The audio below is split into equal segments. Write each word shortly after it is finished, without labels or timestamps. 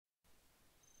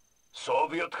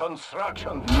Soviet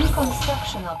construction. New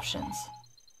construction options.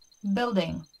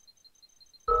 Building.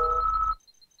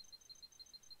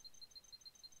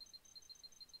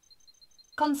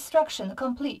 Construction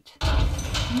complete.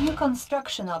 New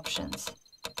construction options.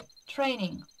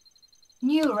 Training.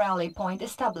 New rally point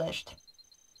established.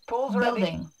 Tools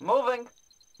Building. ready.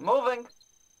 Moving.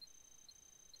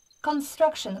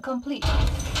 Construction complete.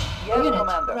 Yes, Unit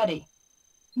Commander. ready.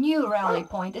 New rally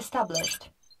point established.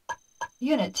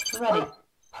 Unit ready.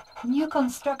 New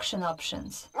construction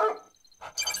options.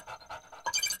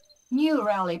 New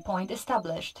rally point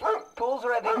established. Tools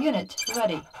ready. Unit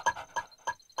ready.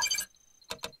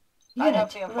 I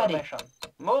have Unit the ready. information.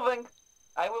 Moving.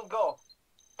 I will go.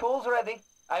 Tools ready.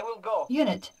 I will go.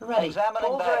 Unit ready. Examining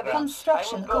Tools diagrams. ready.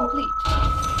 Construction I will go.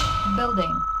 complete.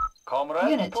 Building. Comrade.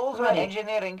 Unit Tools ready. ready.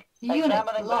 Engineering. Unit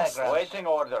Examining lost. diagrams. Waiting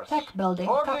orders. Tech building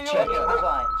For the captured. Union.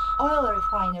 Designs. Oil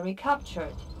refinery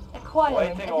captured. Acquiring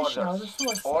Waiting additional orders.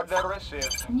 resources. Order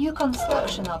received. New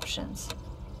construction options.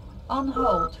 On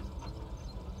hold.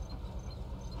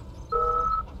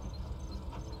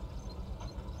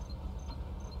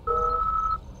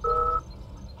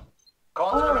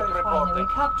 Oil Conscript refinery reporting.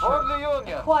 For captured. the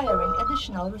Union. Acquiring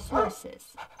additional resources.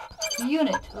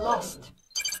 Unit lost.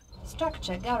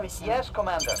 Structure garrison. Yes,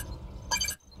 Commander.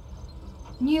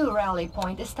 New rally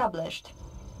point established.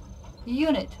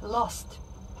 Unit lost.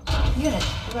 Unit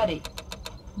ready.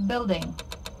 Building.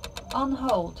 On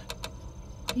hold.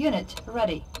 Unit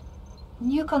ready.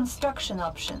 New construction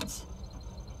options.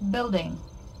 Building.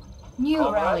 New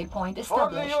Comrade, rally point For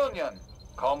the established. Union.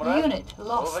 Comrade. Unit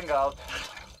lost. Moving out.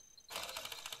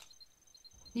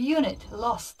 Unit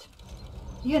lost.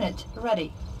 Unit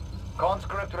ready.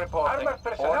 Conscript reporting. Armored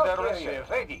personnel Order carrier received.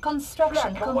 ready.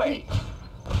 Construction Flank away.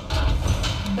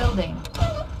 complete. Building.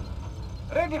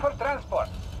 Ready for transport.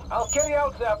 I'll carry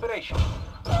out the operation.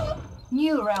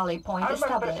 New rally point Armored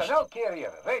established. personnel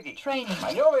carrier ready. Training.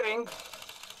 Maneuvering.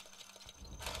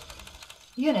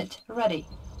 Unit ready.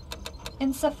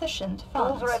 Insufficient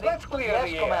Tools funds. ready. Let's clear Yes,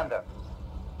 the air. Commander.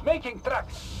 Making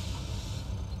tracks.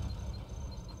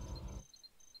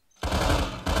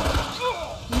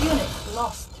 Unit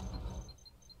lost.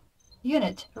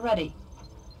 Unit ready.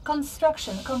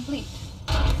 Construction complete.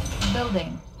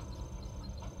 Building.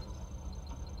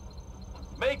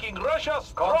 Making Russia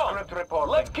strong. Conscript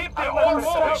reporting. Let's keep the Armored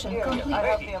war personnel Construction moving. carrier complete. I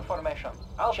have ready. the information.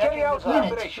 I'll Checking carry out the design.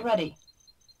 Unit operation. ready.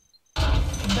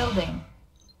 Building.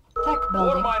 Tech War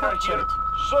building miner captured. here.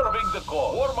 Serving the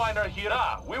cause. War miner here.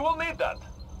 We will need that.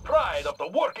 Pride of the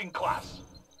working class.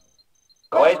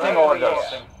 Waiting orders.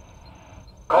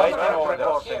 Waiting Armored orders.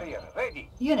 personnel carrier ready.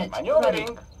 Unit ready.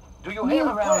 Maneuvering. Do you New have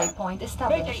a rally plan? point Making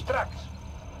established. tracks.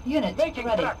 Unit Making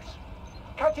ready. tracks.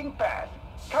 Cutting path.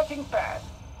 Cutting path.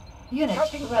 Unit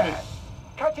Cutting ready. path.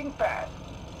 Cutting path.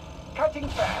 Cutting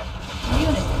path.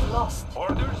 Unit lost.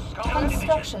 Orders.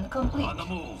 Construction complete. On the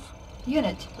move.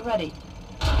 Unit ready.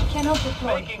 Cannot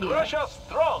deploy Making here. Russia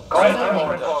strong.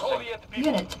 Building. Soviet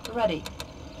people. Unit ready.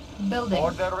 Building.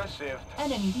 Order received.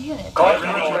 Enemy unit.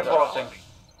 Conscript ready. reporting.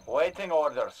 Waiting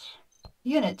orders.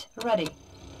 Unit ready.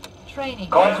 Training.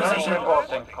 Conscript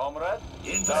reporting. Comrade.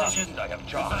 In position. I have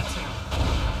charge.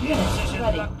 Unit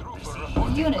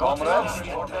ready. Unit Comrade. lost.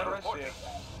 Order received.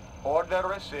 Order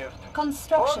received.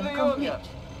 Construction For the complete. Union.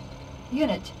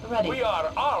 Unit ready. We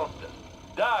are armed.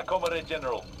 Da, Comrade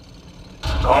General.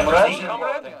 Comrade.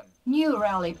 Comrade. New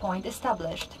rally point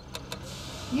established.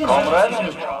 Unit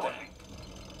Comrade.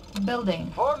 ready.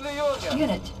 Building. For the Union.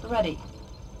 Unit ready.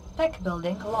 Tech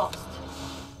building lost.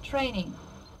 Training.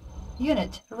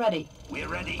 Unit ready. We're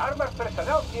ready. Armored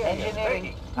personnel carrier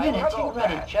Engineering. ready. Unit Cutting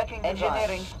ready. path. Checking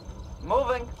engineering.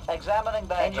 Moving. Examining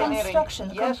diagrams.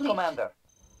 Construction Yes, complete. Commander.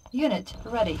 Unit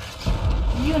ready.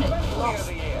 Unit Clear lost.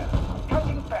 the air.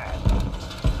 Cutting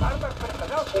path. Armored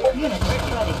personnel carrier Unit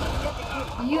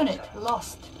ready. Unit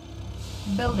lost.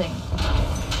 Building.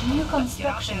 New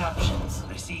construction options.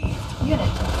 Received. Unit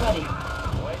ready.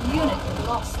 Unit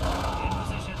lost.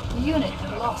 Unit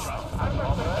lost.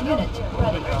 Unit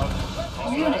ready.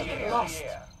 Unit lost.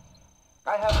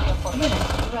 I have the information.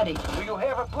 Unit ready. Do you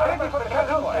have a plan for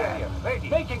personnel carrier ready?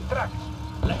 Making tracks.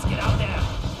 Let's get out there.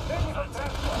 Ready for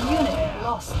transport. Unit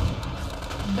lost.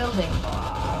 Building.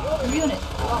 Unit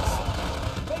lost.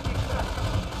 Making tracks.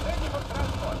 Ready for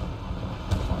transport.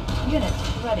 Unit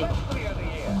ready. Clear the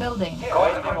air. Building.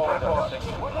 Waiting orders.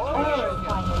 Oil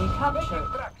refinery captured.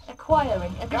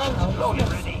 Acquiring additional Loaded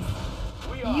resources. ready.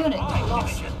 We are Unit armed.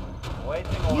 lost.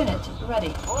 Waiting orders. Unit ready.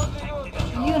 For the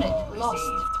Union. Unit lost.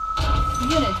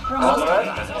 Unit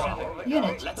promoted.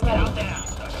 Unit ready.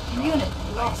 Unit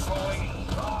lost.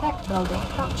 Tech building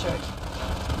captured.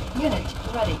 Unit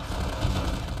ready.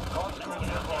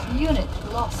 Unit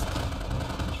lost.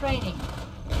 Training.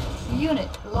 Unit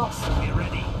lost. We're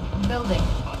ready. Building.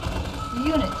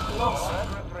 Unit lost.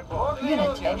 Unit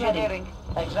ready. Engineering.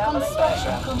 Examining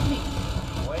Construction diagram. complete.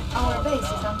 Our base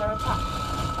is under attack.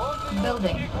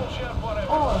 Building.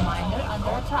 Ore miner under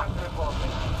attack.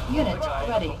 Unit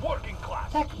ready. Working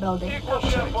class. Tech building Equal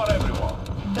share captured. for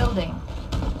everyone. Building.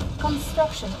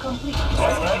 Construction complete.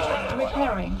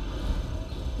 Repairing.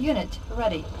 Unit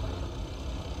ready.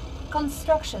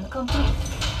 Construction complete.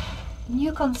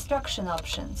 New construction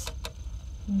options.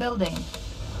 Building.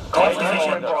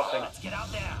 Let's get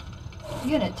out there.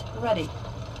 Unit ready.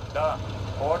 Da.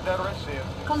 Order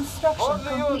received. Construction For the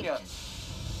complete. Union.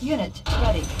 Unit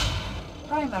ready.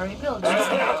 Primary building.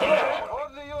 For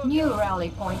the Union. New rally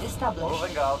point established.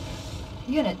 Moving out.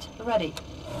 Unit ready.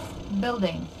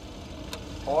 Building.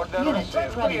 Order Unit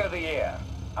received. ready. Clear the air.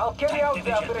 I'll carry out the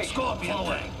Division. operation. Scorpion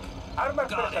tank. Armored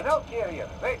Got it. personnel carrier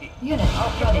ready. Unit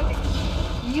ready.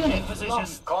 Unit Position.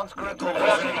 lost. Conscript Go.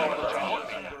 reporting.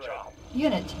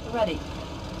 Unit ready.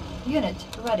 Unit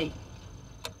ready.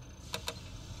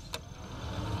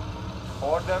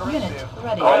 Order Unit received.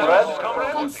 ready.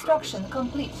 Comrade. Construction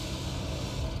complete.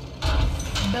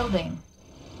 Building.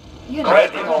 Unit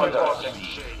Ready. ready.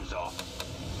 Chains off.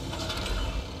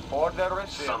 Order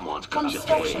received. Someone's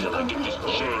Construction complete.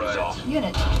 chains off.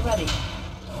 Unit ready.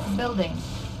 Building.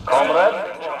 Comrade.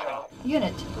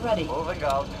 Unit ready. Moving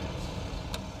out.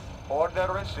 Order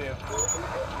received.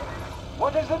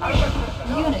 What is the mission?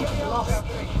 Unit lost.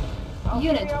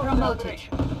 Unit promoted.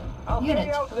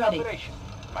 Unit ready.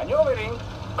 Maneuvering.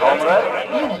 Comrade.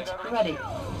 Unit ready.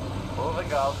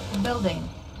 Moving out. Building.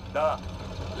 Da.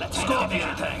 Let's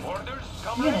Scorpion tank. Orders,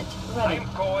 comrade. Unit ready.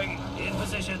 I'm going. In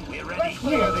position. We're ready.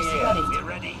 Unit ready. We're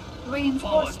ready.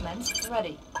 Reinforcements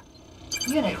ready.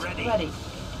 Unit Ready. ready.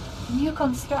 New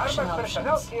construction Armored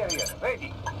personnel options. carrier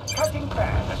ready. Cutting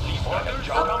path. Orders,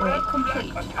 Upgrade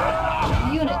comrade.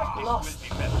 complete. Unit lost.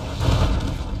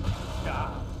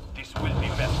 This will be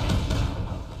messy.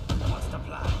 What's the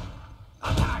plan?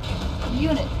 Attack.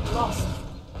 Unit lost.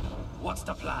 What's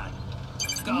the plan?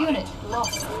 Got Unit it.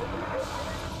 lost.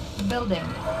 Building.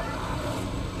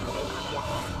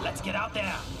 Let's get out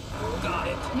there. Got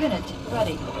it. Unit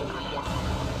ready.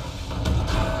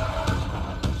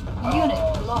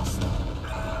 Unit lost.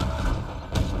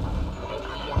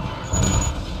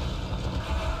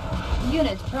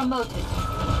 Unit promoted.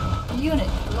 Unit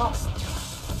lost.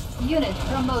 Unit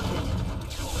promoted.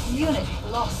 Unit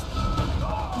lost.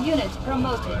 Unit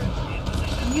promoted.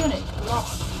 Unit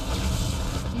lost.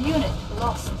 Unit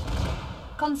lost.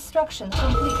 Construction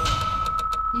complete.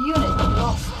 Unit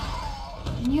lost.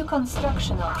 New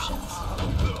construction options.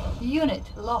 Unit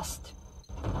lost.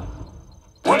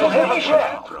 We'll have a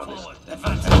share. Forward.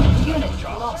 Advancing. Unit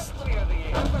lost.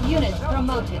 Unit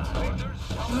promoted.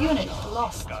 Unit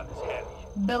lost.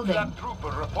 Building. That trooper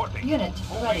reporting. Unit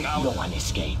ready. No one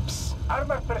escapes.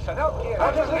 Armored personnel carrier.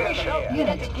 What is the mission?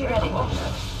 Unit ready.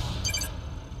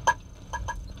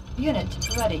 Unit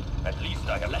ready. At least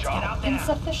I have Let's get job. out there.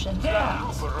 Insufficient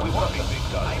funds. Trooper reporting, big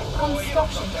guy.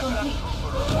 Construction complete.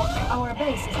 Our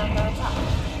base is under attack.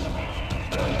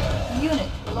 Unit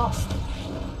lost.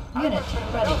 Unit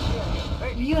ready.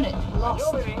 Unit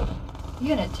lost. Maneuvering.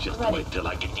 Unit ready. till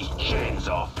I get these chains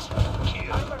off.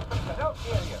 Kill. Armored personnel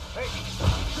carrier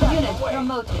ready. Unit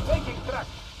promoted. Taking track.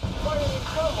 Firing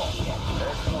servo.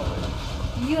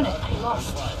 Unit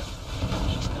lost.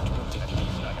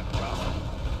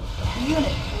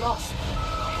 Unit lost.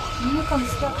 New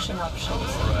construction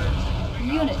options.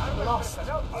 Unit lost.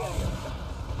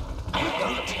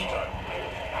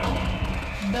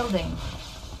 Building.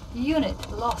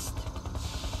 Unit lost.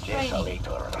 Training.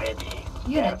 ready.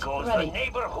 Unit ready.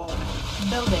 Neighborhood.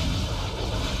 Building.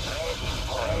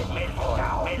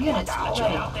 Unit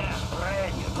ready. Out there.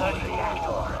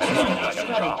 Unit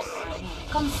ready.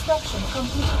 Construction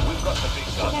complete.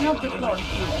 Cannot deploy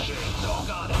here.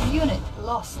 Unit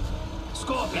lost.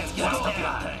 Scorpion. Get out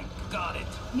there. Got it.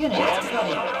 Unit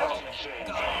ready.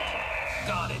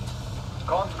 Got it.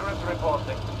 Conscript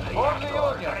reporting. For the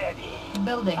Union.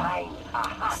 Building.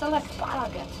 Select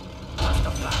target. What's the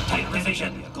plan? Take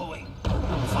position. Going.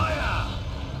 Fire.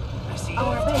 Receive.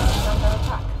 Our base is under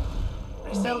attack.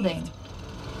 Building.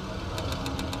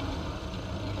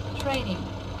 Training.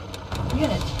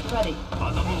 Unit ready.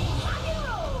 On the move.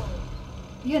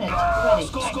 Unit ready.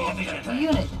 Scorpion.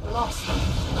 Unit lost.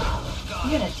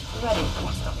 Unit ready.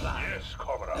 What's the plan? Yes,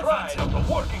 comrade. Pride of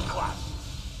the working class.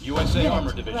 USA Armor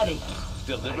Unit Division. ready.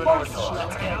 Delivered Let's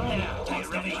get out there. Take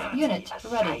division. Unit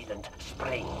ready.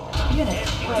 Spring. Unit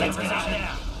Let's ready. get out there.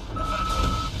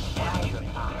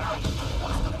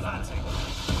 What's the plan?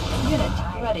 Unit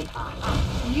ready.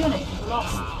 Unit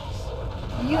lost.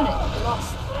 Unit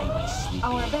lost.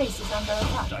 Our base is under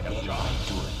attack.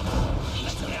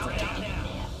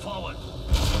 Forward.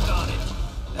 Got it.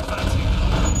 Advancing.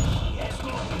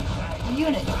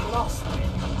 Unit lost.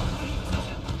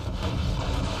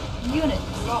 Unit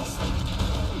lost.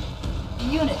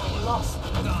 Unit lost.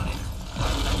 Got it.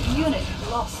 Unit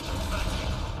lost.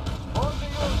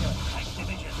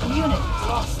 Unit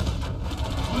lost.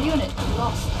 Unit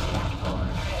lost.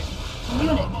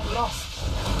 Unit lost.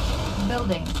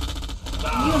 Building.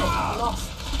 Unit lost.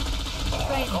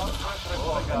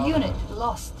 Training. Unit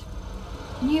lost.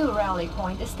 New rally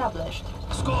point established.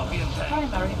 Scorpion tank.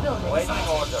 Primary building. Waiting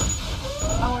order.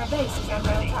 Our base is under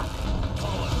attack.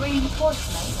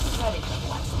 Reinforcements ready.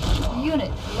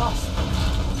 Unit lost.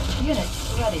 Unit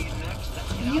ready.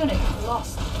 Unit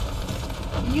lost.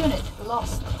 Unit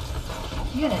lost.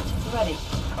 Unit ready.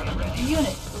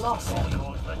 Unit lost.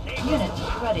 Unit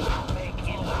ready.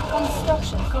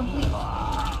 Construction complete.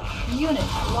 Unit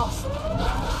lost.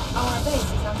 Our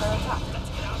base is under attack.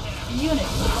 Unit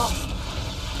lost.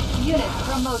 Unit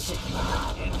promoted.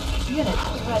 Unit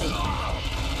ready.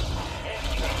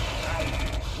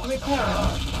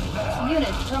 Repairing.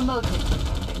 Unit promoted.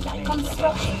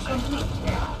 Construction complete.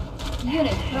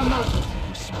 Unit promoted.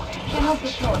 Cannot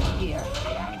deploy here.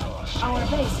 Our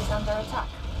base is under attack.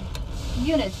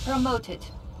 Unit promoted.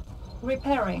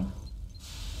 Repairing.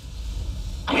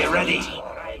 We're ready.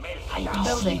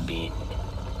 Building.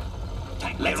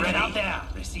 Let's get out there.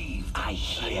 Received. I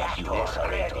hear you.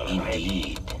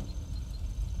 Indeed.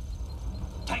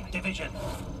 Tank division.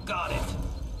 Got it.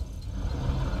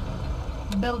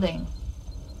 Building.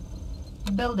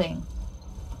 Building.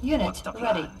 Unit What's the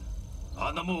plan? ready.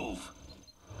 On the move.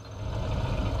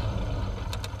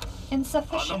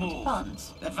 Insufficient On the move.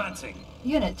 funds. Advancing.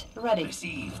 Unit ready.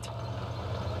 Received.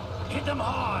 Hit them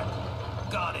hard.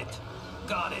 Got it.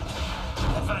 Got it.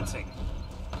 Advancing.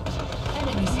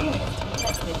 Enemy unit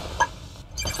detected.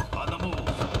 On the move.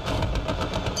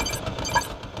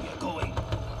 We're going.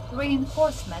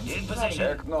 Reinforcements In ready. position.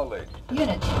 Acknowledge.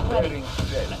 Unit ready. Bearing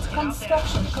set. Let's get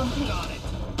Construction out there. complete. Got it.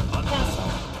 On the Castle.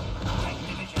 move. Tank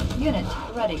division. Unit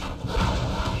ready. In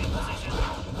position.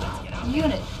 Let's get out.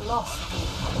 Unit lost.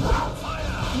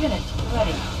 Fire. Unit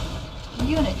ready.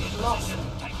 Unit In lost.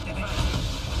 position. Tank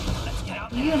division. Let's get out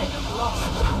there. Unit lost.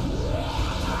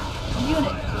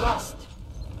 Unit lost.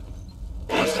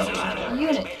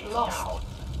 Unit lost.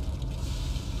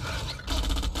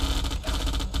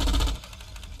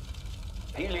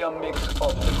 Helium mix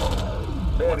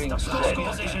optimal. Bearing Scorpion set.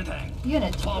 position. Tank.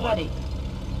 Unit Forward. ready.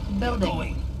 Building.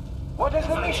 Going. What is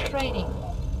the mission? Training.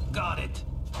 Got it.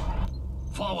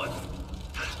 Forward.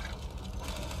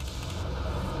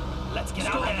 Let's get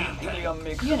out there. Helium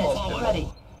mix Unit optimal. ready.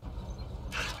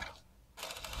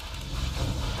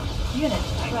 Unit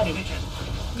Tank ready. division.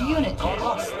 Unit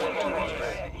lost.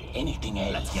 Anything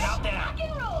else? Let's get out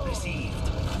there. Received.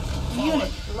 Forward.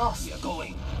 Unit lost. We are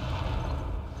going.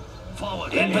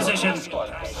 Forward. In position.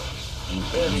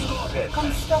 Bearing set.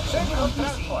 Construction complete.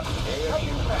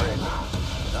 Airship ready.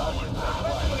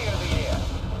 Let's clear the air.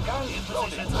 In Guns position.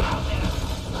 loaded. Let's get out there.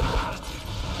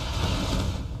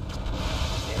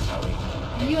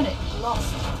 Unit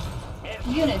lost.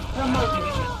 Unit promoted.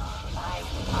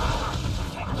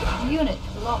 Unit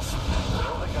lost.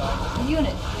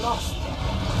 Unit lost.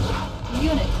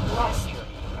 Unit lost.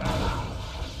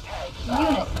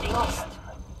 Unit lost.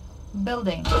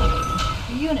 Building.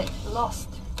 Unit lost.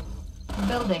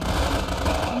 Building.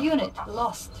 Unit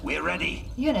lost. We're ready.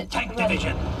 Unit Tank ready.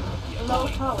 division. We are Low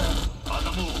going. power. On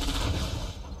the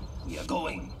move. We are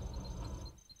going.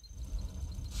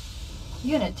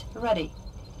 Unit ready.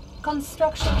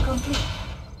 Construction complete.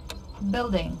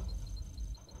 Building.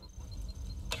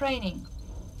 Training.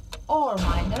 Ore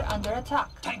miner under attack.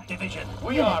 Tank division.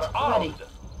 We Unit are armed.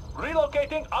 ready.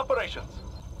 Relocating operations.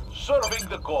 Serving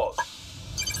the cause.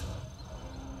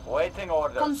 Waiting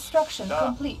order. Construction Sir.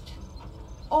 complete.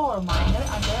 Ore miner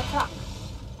under attack.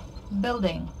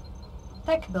 Building.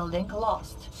 Tech building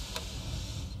lost.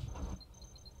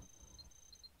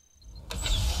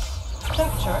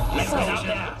 Structure Let's get out sold.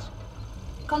 there.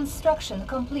 Construction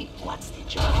complete. What's the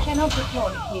job? Cannot deploy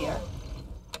here.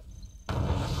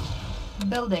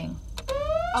 Building.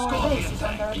 Our base is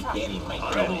under attack. Preparing my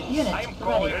On the drone. move. Unit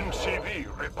ready.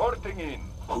 NCV reporting in.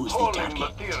 Who's the Hauling target?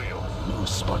 materials. No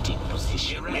spotting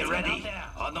position. We're ready.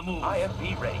 On the move.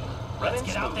 IFB ready. Let's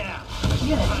get out there.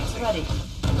 Unit ready.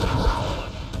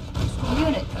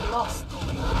 Unit lost.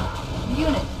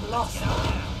 Unit lost.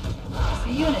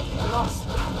 Unit lost.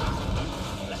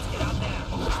 Let's get out there.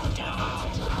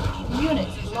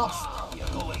 Unit lost. We are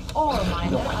going. Ore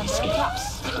miner No one under attack.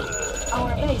 escapes.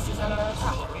 Our base is under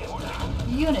attack.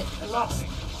 Unit lost.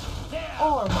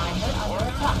 Ore miner under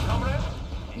attack.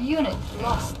 Unit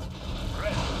lost.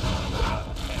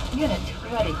 Unit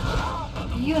ready.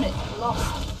 Unit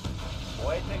lost.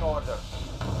 Waiting order.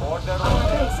 Order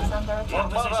Our base received. is under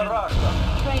attack. Mother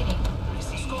Russia. Training.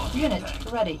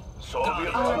 Unit ready.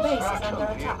 Soviet Our base is under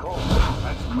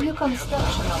attack. New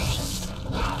construction options.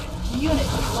 Unit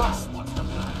lost.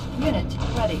 Unit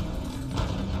ready.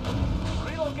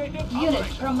 Unit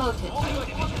promoted.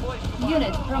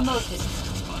 Unit promoted.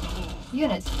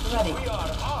 Unit ready.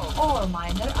 Ore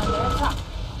miner under attack.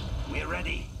 We're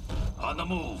ready. On the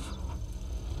move.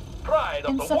 Pride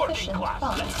of the working Insufficient class.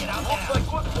 funds. Get out Looks there. like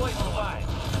good place to find.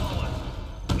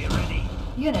 We're ready.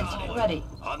 Unit ready.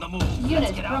 On the move. Unit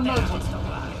Let's get out there. promoted. What's the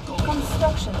plan? Going.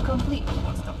 Construction complete.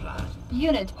 What's the plan?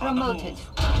 Unit On the promoted.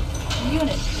 move.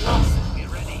 Unit lost. We're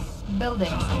ready. Building.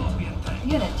 Scorpion tank.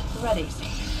 Unit ready.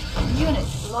 Unit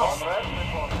lost. Comrade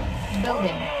reporting.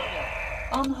 Building.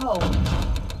 On hold.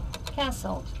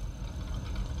 Cancelled.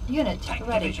 Unit Tank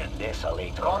ready. division.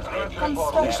 Desolator Conscript ready.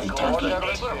 Construction reporting. Order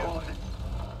complete. received.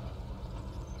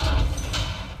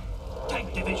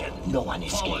 Tank division. No one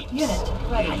escapes. Unit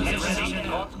ready. Position.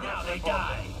 Now they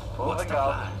die. What's the Moving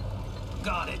out. plan?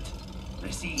 Got it.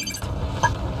 Received.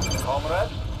 Comrade.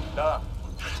 Da.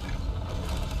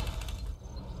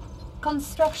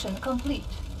 Construction complete.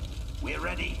 We're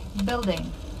ready.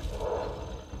 Building.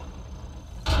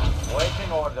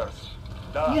 Waiting orders.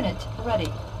 Da. Unit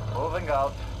ready. Moving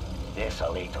out.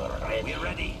 Desolator ready. We're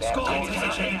ready. They're Scorpion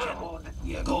going tank. for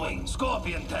We're going.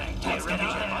 Scorpion tank. Let's get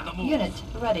out there. On the move. Unit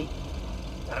ready.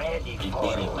 ready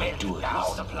for my tools.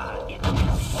 What's the plan?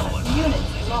 Forward.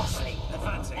 Unit lost.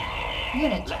 Advancing.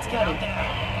 Unit Let's get out ready.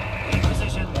 there. In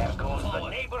position. There goes the Forward.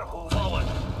 neighborhood. Forward.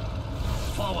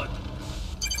 Forward.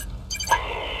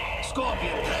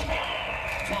 Scorpion tank.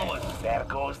 Forward. There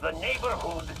goes the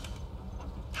neighborhood.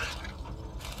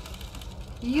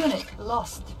 Unit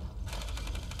lost.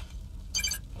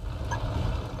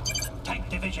 Tank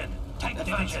division. Tank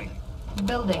division.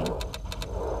 Building.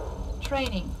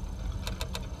 Training.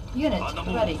 Unit On the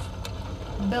move. ready.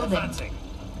 Building. Advancing.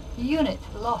 Unit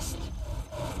lost.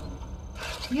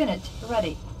 Unit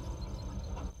ready.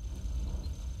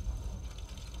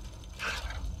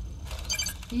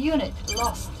 Unit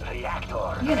lost.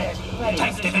 Reactor Unit ready.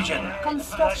 Tank division.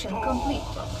 Construction complete.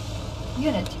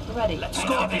 Unit ready.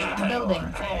 Scorpion tank.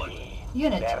 Building. Forward.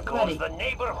 Unit There goes ready. the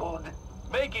neighborhood.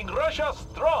 Making Russia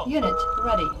strong. Unit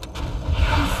ready.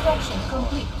 Construction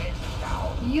complete.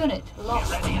 Unit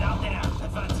lost. Ready and out there.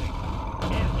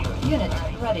 Advancing. Unit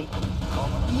ready.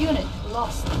 Unit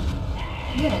lost.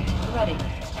 Unit ready.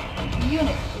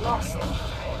 Unit lost.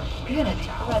 Unit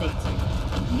ready.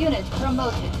 Unit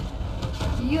promoted.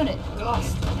 Unit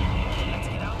lost. Let's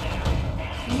get out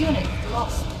there. Unit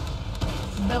lost.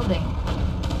 Building.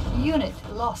 Unit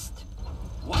lost.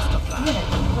 What's the plan?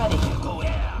 Unit ready.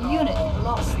 Going. Unit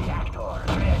lost. Reactor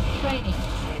ready. Training.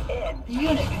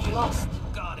 Unit lost.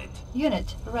 Got it.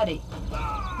 Unit ready.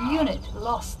 Unit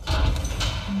lost.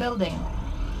 Building.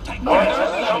 Tank Unit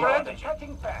division. ready. Comrade.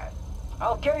 Cutting pad.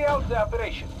 I'll carry out the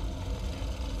operation.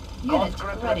 Unit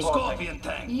Conscript ready. reporting. Scorpion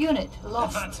tank. Unit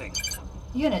lost. Advancing.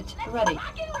 Unit ready.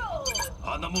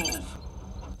 On the move.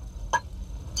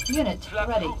 Unit Flat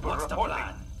ready. trooper What's the reporting.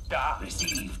 plan? Da.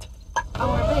 Received.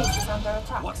 Our base is under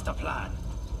attack. What's the plan?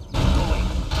 Going.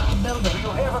 Building. You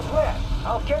have a plan.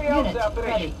 I'll carry out Unit the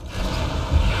operation. ready.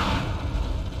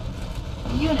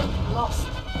 Unit lost.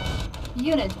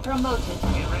 Unit promoted.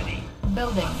 Get ready.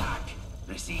 Building. Attack.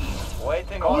 Received.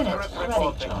 Waiting Unit orders ready.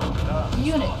 reporting. Da.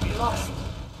 Unit lost.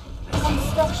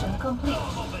 Construction complete.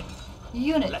 Moving.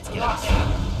 Unit Let's get out lost.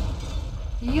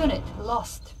 there. Unit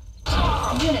lost.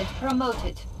 Unit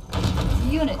promoted.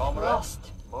 Unit Comrade. lost.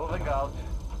 Moving out.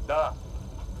 Da.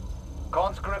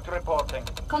 Conscript reporting.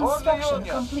 For the Construction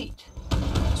Union. complete.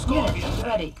 Scorpion Unit tank.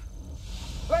 ready.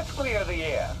 Let's clear the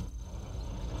air.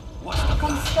 What's the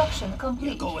plan? Construction We're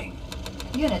complete. going.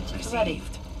 Unit ready.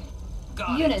 Received.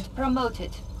 Got Unit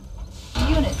promoted.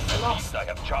 Unit lost. I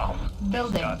have charm.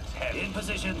 Building. God is it. heavy. In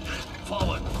position.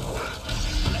 Forward.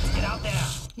 Let's get out there.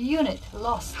 Unit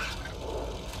lost.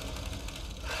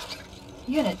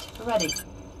 Unit ready.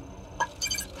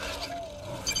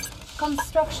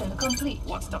 Construction complete.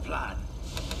 What's the plan?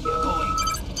 We're going.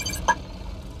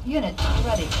 Unit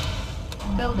ready.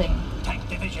 Building. Tank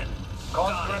division.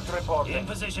 Conscript Got it. reporting. In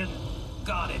position.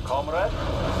 Got it. Comrade.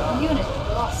 Da. Unit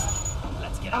lost.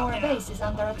 Let's get out Our there. base is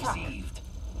under attack. Received.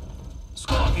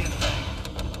 Scorpion tank.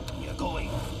 We're going.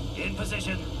 In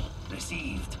position.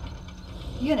 Received.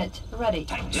 Unit ready.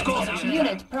 Tank division.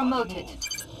 Unit promoted.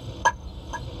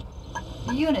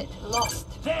 Unit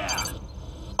lost. There!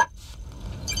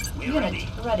 We're Unit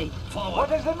ready. Forward.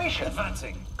 What is the mission?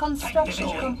 Advancing. Construction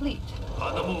Tank division. complete.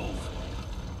 On the move.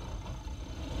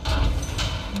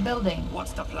 Building.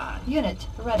 What's the plan? Unit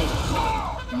ready.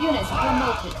 Unit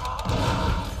promoted.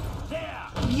 There!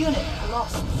 Unit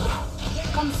lost.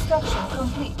 Construction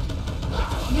complete.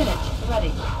 Unit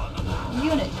ready.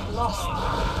 Unit lost.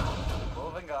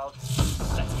 Moving out.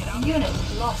 Let's get out. Unit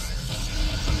lost.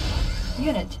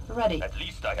 Unit ready. At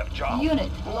least I have job. Unit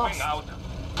Moving lost. out.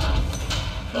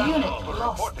 Unit Over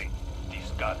lost. reporting. This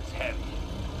gun is heavy.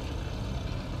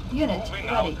 Unit Moving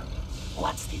ready. out.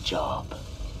 What's the job?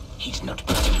 He's not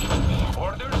putting in there.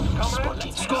 Orders, comrade.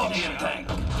 Spotted. Scorpion tank.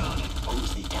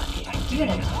 Who's the target?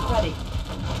 Unit ready.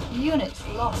 Unit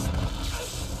lost.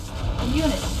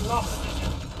 Unit lost.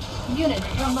 Unit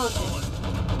promoted.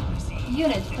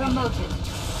 Unit promoted.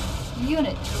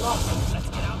 Unit lost. Let's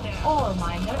get out there. Ore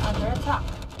miner under attack.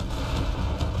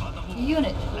 On the move.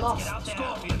 Unit Get lost. out there.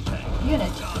 Scorpion tank.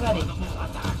 Unit ready. On the move.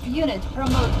 Attack. Unit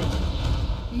promoted.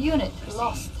 Unit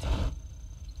lost.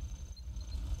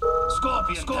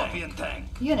 Scorpion tank.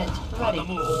 Unit On ready. the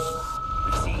move.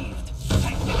 Received.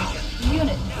 Tank division.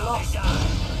 Unit Now they lost. die.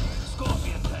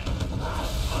 Scorpion tank.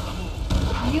 On the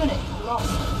move. Unit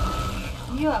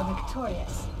lost. You are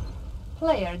victorious.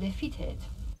 Player defeated.